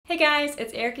Hey guys,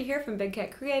 it's Erica here from Big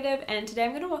Cat Creative, and today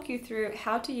I'm going to walk you through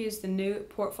how to use the new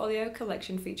Portfolio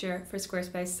Collection feature for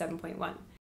Squarespace 7.1.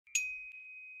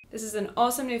 This is an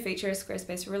awesome new feature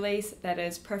Squarespace released that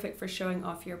is perfect for showing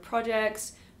off your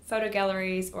projects, photo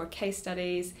galleries, or case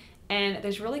studies, and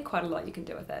there's really quite a lot you can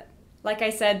do with it. Like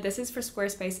I said, this is for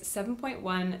Squarespace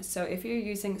 7.1, so if you're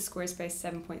using Squarespace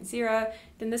 7.0,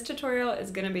 then this tutorial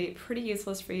is going to be pretty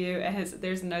useless for you as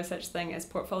there's no such thing as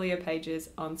portfolio pages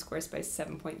on Squarespace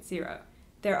 7.0.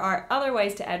 There are other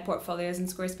ways to add portfolios in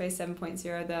Squarespace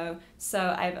 7.0 though,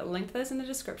 so I've linked those in the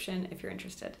description if you're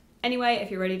interested. Anyway, if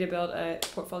you're ready to build a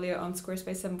portfolio on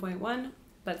Squarespace 7.1,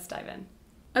 let's dive in.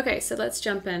 Okay, so let's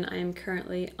jump in. I am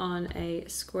currently on a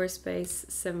Squarespace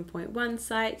 7.1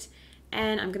 site,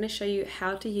 and I'm going to show you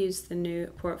how to use the new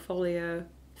portfolio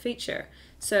feature.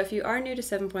 So if you are new to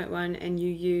 7.1 and you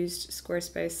used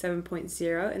Squarespace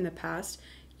 7.0 in the past,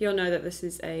 you'll know that this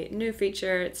is a new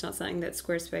feature. It's not something that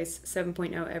Squarespace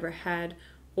 7.0 ever had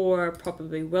or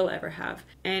probably will ever have.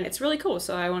 And it's really cool,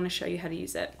 so I want to show you how to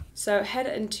use it. So head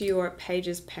into your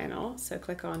Pages panel, so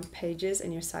click on Pages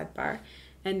in your sidebar,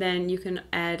 and then you can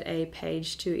add a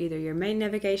page to either your main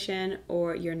navigation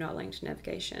or your not linked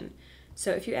navigation.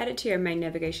 So if you add it to your main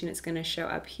navigation, it's going to show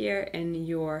up here in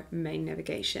your main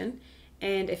navigation.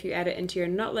 And if you add it into your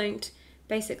not linked,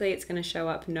 basically it's going to show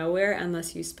up nowhere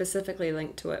unless you specifically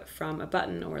link to it from a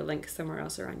button or a link somewhere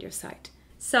else around your site.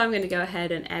 So I'm going to go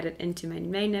ahead and add it into my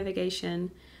main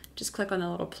navigation. Just click on the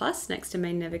little plus next to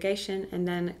main navigation and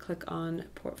then click on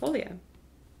portfolio.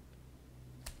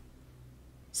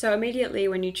 So immediately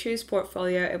when you choose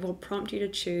portfolio, it will prompt you to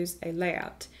choose a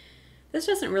layout. This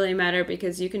doesn't really matter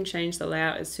because you can change the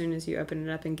layout as soon as you open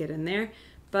it up and get in there,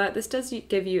 but this does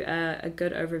give you a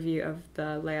good overview of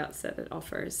the layouts that it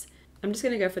offers. I'm just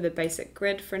going to go for the basic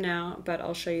grid for now, but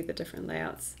I'll show you the different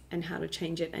layouts and how to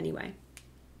change it anyway.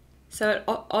 So it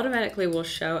automatically will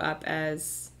show up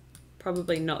as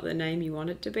probably not the name you want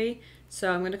it to be,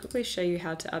 so I'm going to quickly show you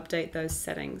how to update those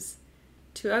settings.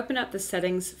 To open up the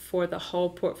settings for the whole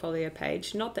portfolio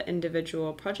page, not the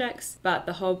individual projects, but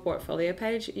the whole portfolio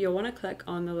page, you'll want to click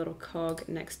on the little cog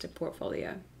next to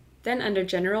portfolio. Then under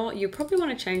general, you probably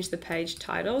want to change the page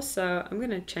title. So I'm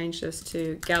going to change this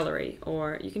to gallery,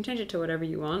 or you can change it to whatever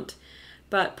you want,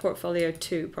 but portfolio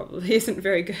 2 probably isn't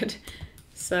very good.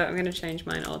 So I'm going to change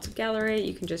mine all to gallery.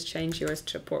 You can just change yours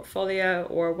to portfolio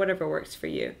or whatever works for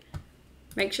you.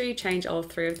 Make sure you change all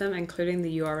 3 of them, including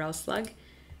the URL slug.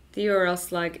 The URL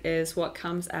slug is what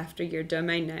comes after your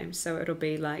domain name, so it'll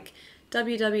be like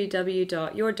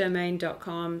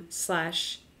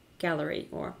www.yourdomain.com/gallery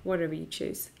or whatever you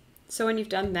choose. So when you've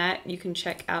done that, you can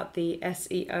check out the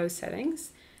SEO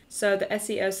settings. So the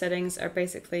SEO settings are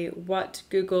basically what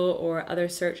Google or other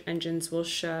search engines will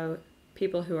show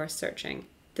people who are searching.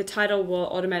 The title will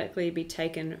automatically be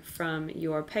taken from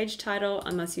your page title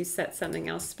unless you set something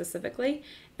else specifically.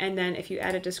 And then if you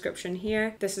add a description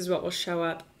here, this is what will show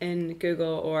up in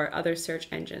Google or other search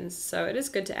engines. So it is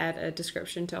good to add a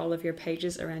description to all of your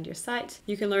pages around your site.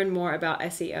 You can learn more about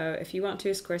SEO if you want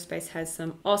to. Squarespace has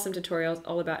some awesome tutorials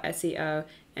all about SEO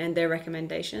and their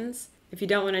recommendations. If you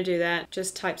don't want to do that,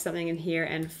 just type something in here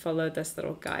and follow this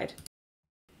little guide.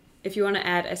 If you want to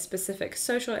add a specific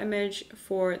social image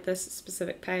for this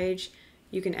specific page,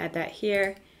 you can add that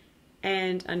here.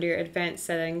 And under your advanced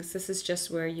settings, this is just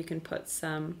where you can put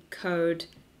some code.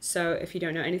 So if you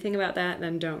don't know anything about that,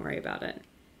 then don't worry about it.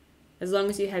 As long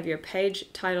as you have your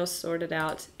page title sorted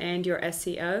out and your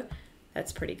SEO,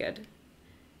 that's pretty good.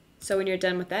 So when you're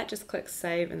done with that, just click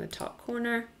Save in the top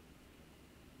corner.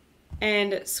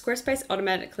 And Squarespace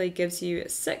automatically gives you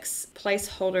 6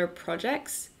 placeholder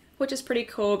projects, which is pretty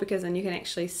cool because then you can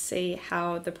actually see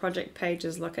how the project page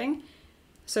is looking.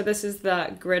 So this is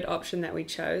the grid option that we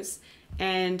chose,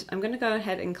 and I'm going to go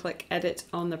ahead and click Edit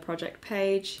on the project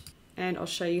page, and I'll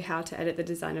show you how to edit the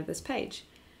design of this page.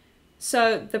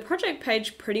 So the project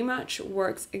page pretty much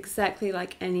works exactly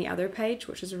like any other page,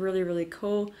 which is really, really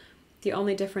cool. The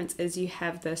only difference is you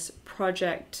have this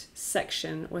project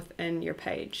section within your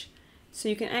page. So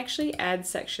you can actually add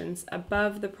sections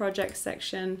above the project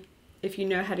section. If you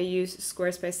know how to use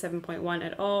Squarespace 7.1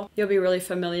 at all, you'll be really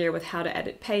familiar with how to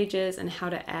edit pages and how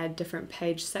to add different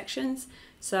page sections.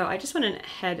 So I just went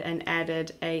ahead and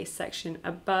added a section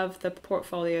above the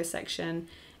portfolio section,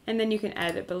 and then you can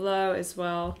add it below as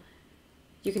well.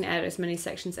 You can add as many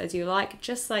sections as you like,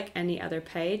 just like any other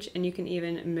page, and you can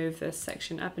even move this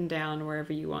section up and down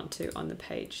wherever you want to on the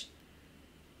page.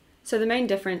 So the main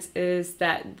difference is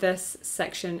that this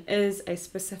section is a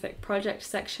specific project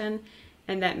section,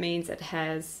 and that means it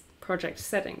has project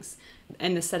settings,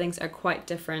 and the settings are quite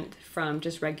different from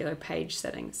just regular page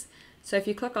settings. So if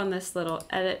you click on this little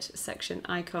edit section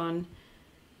icon,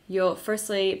 you'll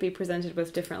firstly be presented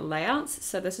with different layouts.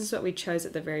 So this is what we chose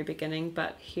at the very beginning,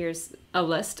 but here's a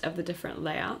list of the different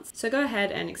layouts. So go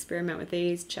ahead and experiment with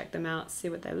these, check them out, see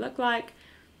what they look like.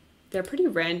 They're pretty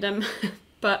random,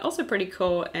 but also pretty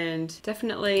cool and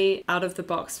definitely out of the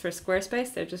box for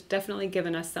Squarespace. They've just definitely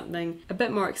given us something a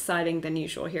bit more exciting than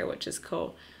usual here, which is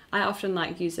cool. I often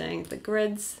like using the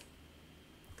grids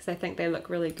because I think they look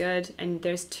really good. And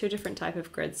there's two different types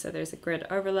of grids. So there's a grid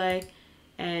overlay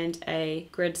and a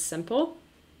grid simple.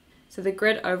 So the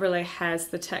grid overlay has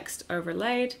the text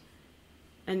overlaid,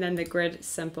 and then the grid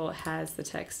simple has the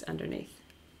text underneath.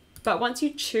 But once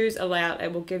you choose a layout,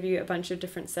 it will give you a bunch of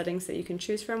different settings that you can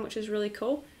choose from, which is really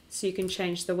cool. So you can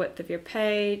change the width of your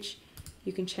page,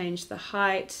 you can change the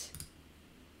height,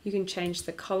 you can change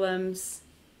the columns,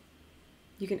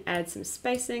 you can add some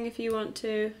spacing if you want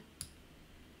to,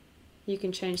 you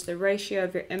can change the ratio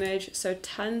of your image. So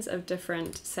tons of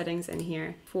different settings in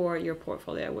here for your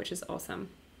portfolio, which is awesome.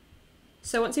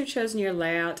 So once you've chosen your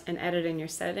layout and added in your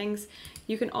settings,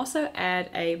 you can also add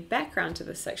a background to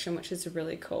this section, which is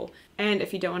really cool. And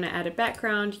if you don't want to add a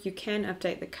background, you can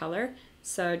update the color.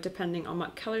 So depending on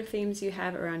what color themes you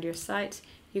have around your site,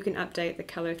 you can update the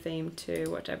color theme to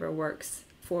whatever works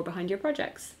for behind your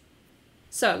projects.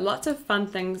 So lots of fun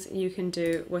things you can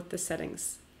do with the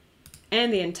settings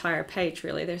and the entire page,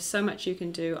 really. There's so much you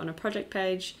can do on a project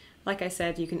page. Like I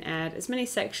said, you can add as many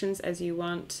sections as you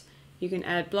want. You can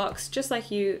add blocks just like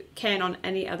you can on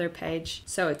any other page,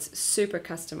 so it's super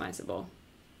customizable.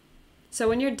 So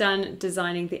when you're done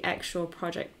designing the actual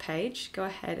project page, go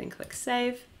ahead and click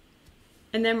Save.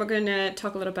 And then we're going to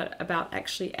talk a little bit about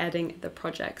actually adding the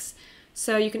projects.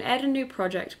 So you can add a new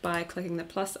project by clicking the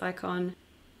plus icon,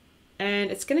 and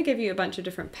it's going to give you a bunch of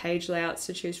different page layouts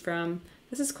to choose from.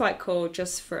 This is quite cool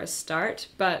just for a start,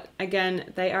 but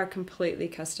again, they are completely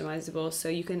customizable, so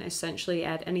you can essentially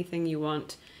add anything you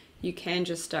want. You can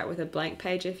just start with a blank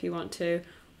page if you want to,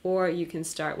 or you can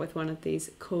start with one of these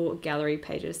cool gallery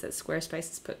pages that Squarespace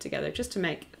has put together just to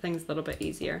make things a little bit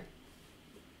easier.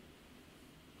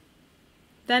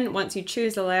 Then once you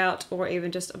choose a layout or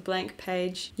even just a blank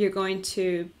page, you're going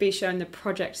to be shown the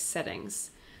project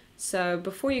settings. So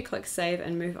before you click Save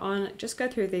and move on, just go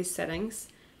through these settings.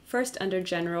 First, under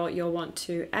General, you'll want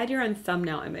to add your own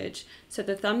thumbnail image. So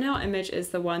the thumbnail image is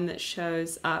the one that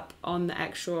shows up on the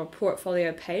actual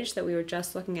portfolio page that we were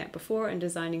just looking at before and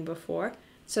designing before.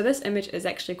 So this image is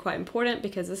actually quite important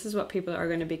because this is what people are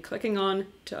going to be clicking on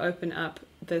to open up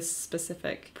this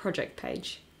specific project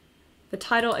page. The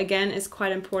title, again, is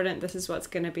quite important. This is what's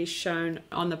going to be shown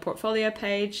on the portfolio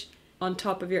page, on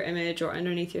top of your image or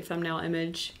underneath your thumbnail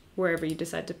image, wherever you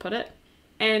decide to put it.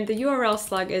 And the URL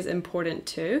slug is important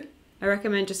too. I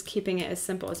recommend just keeping it as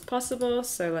simple as possible.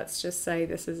 So let's just say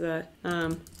this is a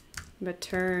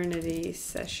maternity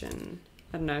session.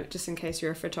 I don't know, just in case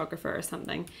you're a photographer or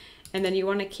something. And then you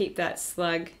want to keep that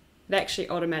slug. It actually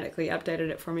automatically updated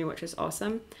it for me, which is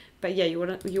awesome. But yeah, you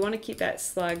want to keep that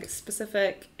slug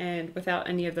specific and without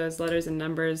any of those letters and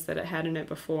numbers that it had in it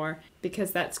before,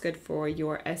 because that's good for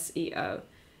your SEO.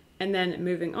 And then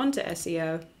moving on to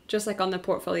SEO, just like on the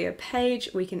portfolio page,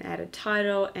 we can add a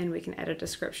title and we can add a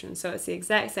description. So it's the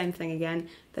exact same thing again.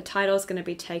 The title is going to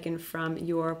be taken from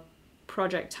your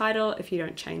project title if you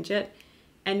don't change it.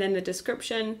 And then the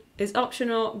description is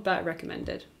optional but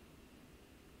recommended.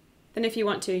 Then if you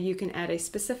want to, you can add a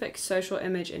specific social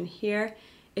image in here.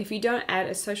 If you don't add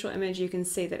a social image, you can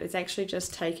see that it's actually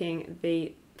just taking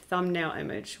the thumbnail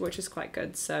image, which is quite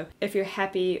good. So if you're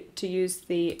happy to use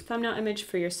the thumbnail image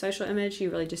for your social image, you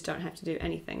really just don't have to do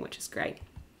anything, which is great.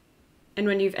 And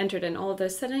when you've entered in all of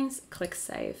those settings, click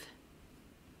Save.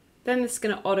 Then this is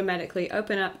going to automatically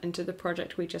open up into the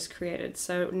project we just created.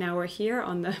 So now we're here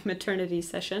on the maternity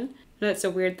session. I know it's a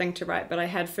weird thing to write, but I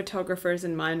had photographers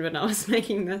in mind when I was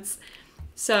making this.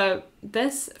 So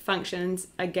this functions,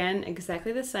 again,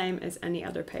 exactly the same as any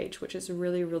other page, which is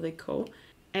really, really cool.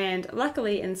 And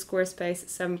luckily in Squarespace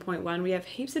 7.1, we have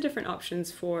heaps of different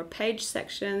options for page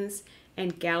sections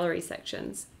and gallery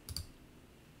sections.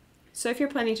 So if you're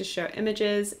planning to show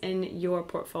images in your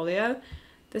portfolio,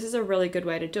 this is a really good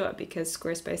way to do it because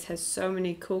Squarespace has so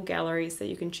many cool galleries that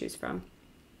you can choose from.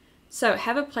 So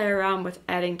have a play around with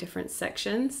adding different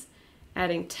sections,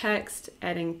 adding text,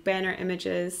 adding banner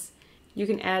images. You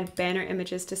can add banner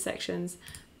images to sections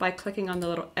by clicking on the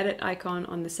little edit icon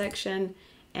on the section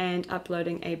and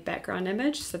uploading a background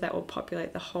image, so that will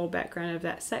populate the whole background of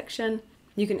that section.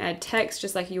 You can add text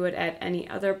just like you would add any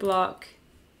other block.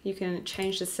 You can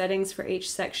change the settings for each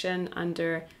section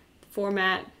under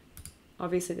format,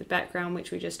 obviously the background,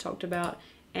 which we just talked about,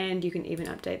 and you can even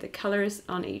update the colors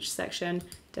on each section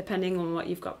depending on what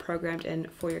you've got programmed in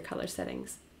for your color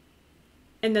settings.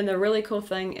 And then the really cool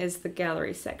thing is the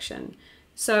gallery section.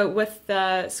 So with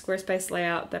the Squarespace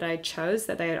layout that I chose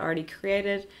that they had already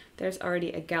created, there's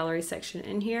already a gallery section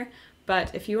in here.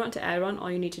 But if you want to add one,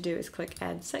 all you need to do is click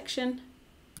Add Section,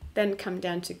 then come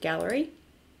down to Gallery.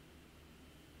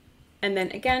 And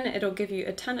then again, it'll give you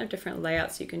a ton of different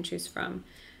layouts you can choose from.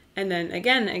 And then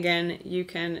again, you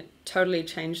can totally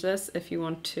change this if you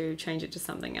want to change it to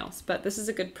something else. But this is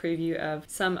a good preview of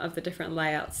some of the different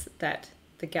layouts that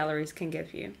the galleries can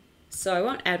give you. So I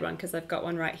won't add one because I've got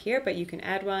one right here, but you can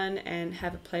add one and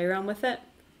have a play around with it.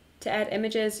 To add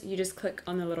images, you just click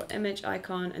on the little image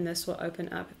icon and this will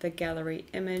open up the gallery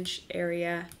image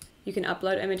area. You can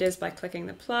upload images by clicking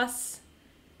the plus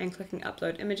and clicking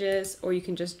upload images, or you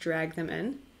can just drag them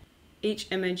in.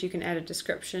 Each image you can add a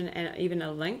description and even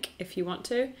a link if you want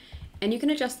to. And you can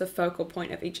adjust the focal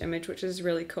point of each image, which is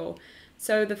really cool.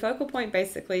 So the focal point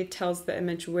basically tells the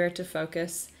image where to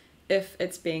focus if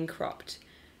it's being cropped.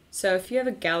 So if you have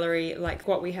a gallery like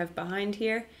what we have behind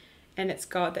here, and it's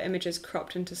got the images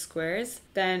cropped into squares,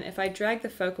 then if I drag the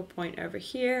focal point over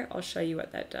here, I'll show you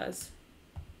what that does.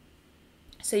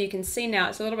 So you can see now,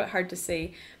 it's a little bit hard to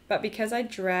see, but because I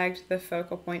dragged the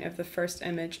focal point of the first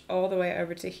image all the way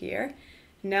over to here,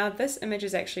 now this image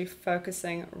is actually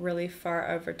focusing really far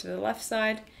over to the left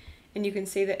side, and you can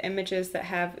see the images that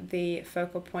have the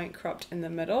focal point cropped in the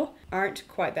middle aren't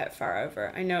quite that far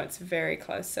over. I know it's very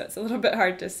close, so it's a little bit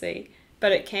hard to see,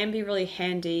 but it can be really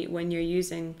handy when you're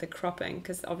using the cropping,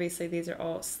 because obviously these are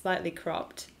all slightly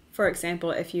cropped. For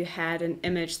example, if you had an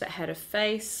image that had a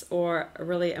face or a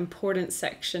really important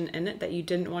section in it that you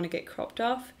didn't want to get cropped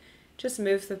off, just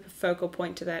move the focal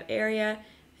point to that area,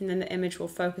 and then the image will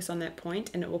focus on that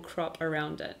point and it will crop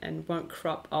around it and won't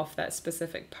crop off that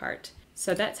specific part.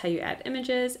 So that's how you add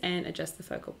images and adjust the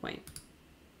focal point.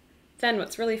 Then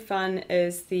what's really fun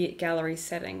is the gallery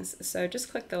settings. So just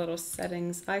click the little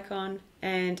settings icon,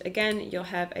 and again, you'll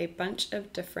have a bunch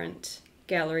of different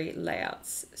gallery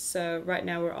layouts. So right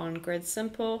now we're on Grid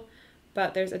Simple,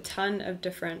 but there's a ton of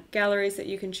different galleries that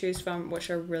you can choose from, which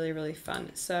are really, really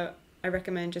fun. So I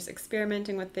recommend just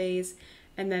experimenting with these,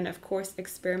 and then of course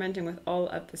experimenting with all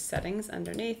of the settings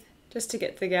underneath, just to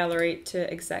get the gallery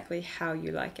to exactly how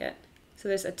you like it. So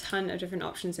there's a ton of different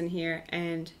options in here,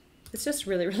 and it's just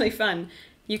really, really fun.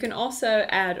 You can also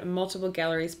add multiple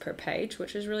galleries per page,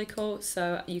 which is really cool.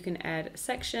 So you can add a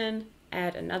section,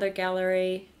 add another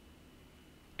gallery,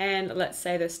 and let's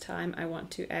say this time I want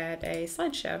to add a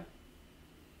slideshow.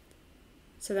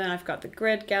 So then I've got the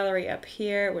grid gallery up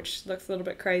here, which looks a little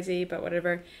bit crazy, but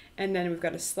whatever. And then we've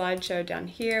got a slideshow down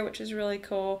here, which is really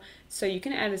cool. So you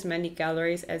can add as many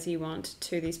galleries as you want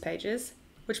to these pages,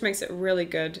 which makes it really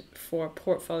good for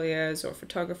portfolios or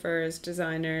photographers,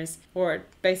 designers, or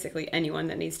basically anyone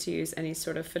that needs to use any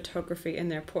sort of photography in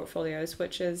their portfolios,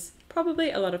 which is probably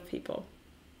a lot of people.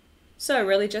 So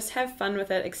really just have fun with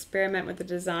it, experiment with the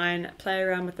design, play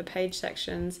around with the page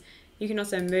sections. You can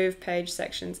also move page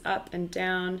sections up and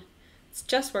down. It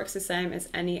just works the same as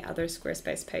any other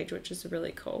Squarespace page, which is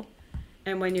really cool.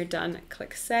 And when you're done,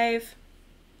 click Save.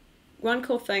 One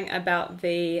cool thing about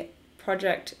the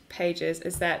project pages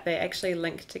is that they actually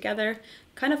link together,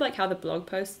 kind of like how the blog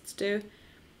posts do.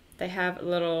 They have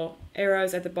little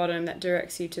arrows at the bottom that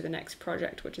directs you to the next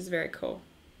project, which is very cool.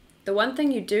 The one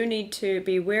thing you do need to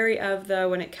be wary of though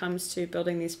when it comes to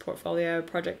building these portfolio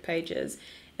project pages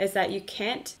is that you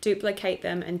can't duplicate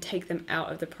them and take them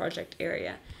out of the project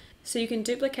area. So you can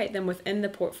duplicate them within the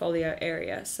portfolio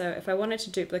area. So if I wanted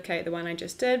to duplicate the one I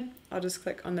just did, I'll just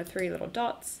click on the three little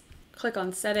dots, click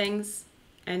on Settings,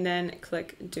 and then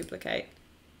click Duplicate.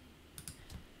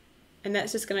 And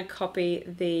that's just going to copy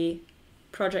the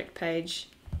project page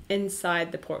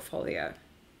inside the portfolio.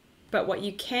 But what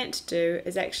you can't do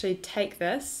is actually take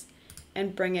this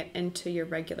and bring it into your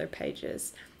regular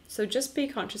pages. So just be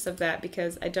conscious of that,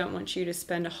 because I don't want you to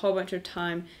spend a whole bunch of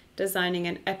time designing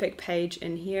an epic page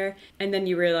in here and then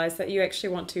you realize that you actually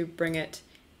want to bring it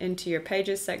into your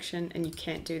pages section and you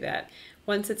can't do that.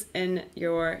 Once it's in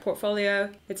your portfolio,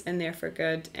 it's in there for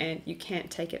good and you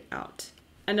can't take it out.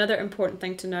 Another important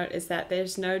thing to note is that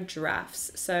there's no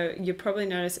drafts. So you probably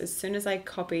noticed as soon as I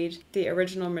copied the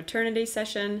original maternity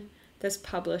session, this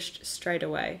published straight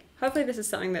away. Hopefully this is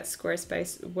something that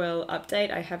Squarespace will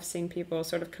update. I have seen people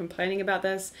sort of complaining about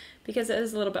this because it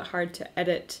is a little bit hard to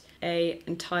edit an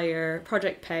entire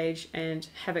project page and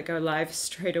have it go live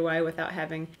straight away without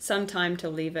having some time to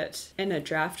leave it in a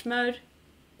draft mode.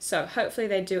 So hopefully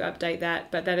they do update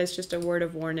that, but that is just a word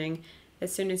of warning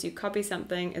As soon as you copy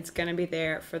something, it's going to be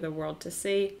there for the world to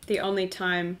see. The only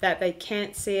time that they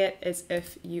can't see it is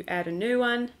if you add a new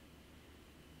one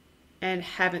and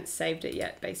haven't saved it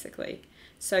yet, basically.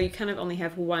 So you kind of only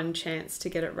have one chance to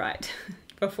get it right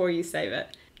before you save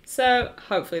it. So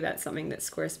hopefully that's something that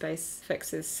Squarespace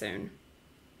fixes soon.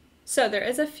 So there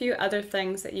is a few other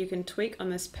things that you can tweak on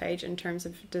this page in terms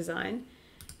of design.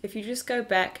 If you just go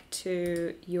back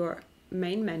to your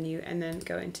main menu and then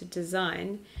go into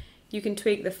design, you can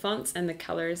tweak the fonts and the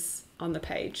colors on the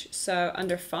page. So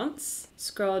under fonts,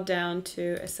 scroll down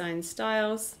to assign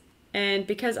styles. And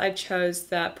because I chose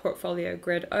the portfolio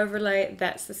grid overlay,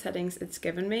 that's the settings it's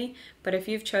given me. But if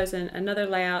you've chosen another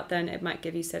layout, then it might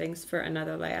give you settings for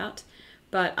another layout.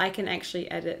 But I can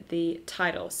actually edit the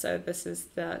title. So this is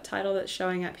the title that's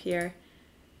showing up here.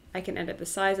 I can edit the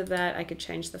size of that. I could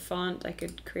change the font. I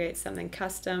could create something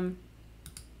custom.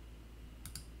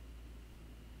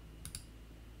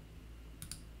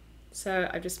 So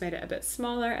I've just made it a bit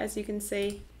smaller, as you can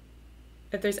see.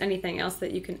 If there's anything else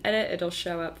that you can edit, it'll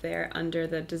show up there under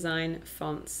the design,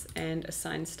 fonts, and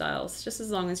assign styles, just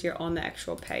as long as you're on the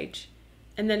actual page.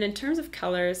 And then in terms of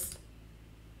colors,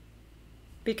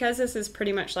 because this is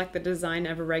pretty much like the design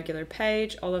of a regular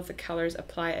page, all of the colors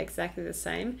apply exactly the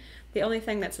same. The only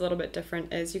thing that's a little bit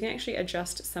different is you can actually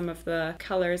adjust some of the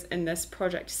colors in this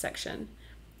project section.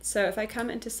 So if I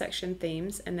come into section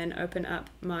themes and then open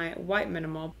up my white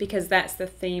minimal, because that's the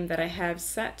theme that I have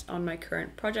set on my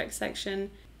current project section.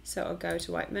 So I'll go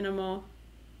to white minimal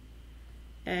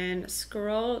and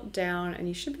scroll down and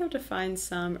you should be able to find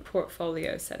some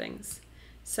portfolio settings.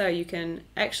 So you can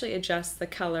actually adjust the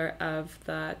color of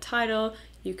the title.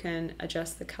 You can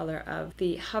adjust the color of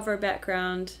the hover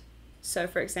background. So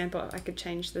for example, I could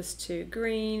change this to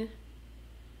green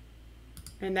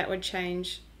and that would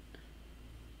change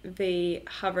the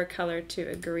hover color to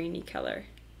a greeny color,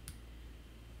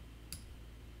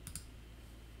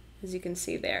 as you can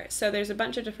see there. So there's a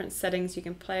bunch of different settings you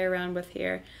can play around with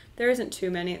here. There isn't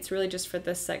too many, it's really just for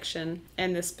this section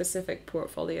and the specific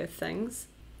portfolio things.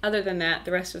 Other than that,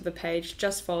 the rest of the page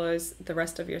just follows the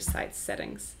rest of your site's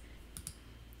settings.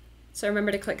 So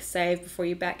remember to click save before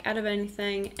you back out of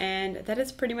anything, and that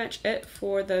is pretty much it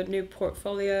for the new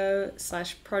portfolio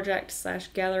 / project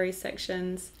 / gallery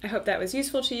sections. I hope that was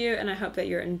useful to you, and I hope that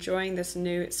you're enjoying this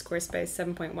new Squarespace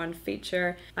 7.1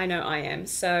 feature. I know I am.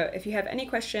 So if you have any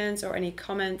questions or any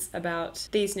comments about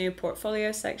these new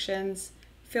portfolio sections,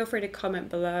 feel free to comment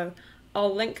below.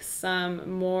 I'll link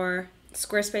some more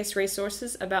Squarespace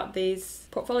resources about these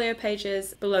portfolio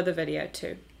pages below the video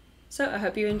too. So I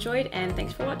hope you enjoyed and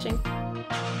thanks for watching.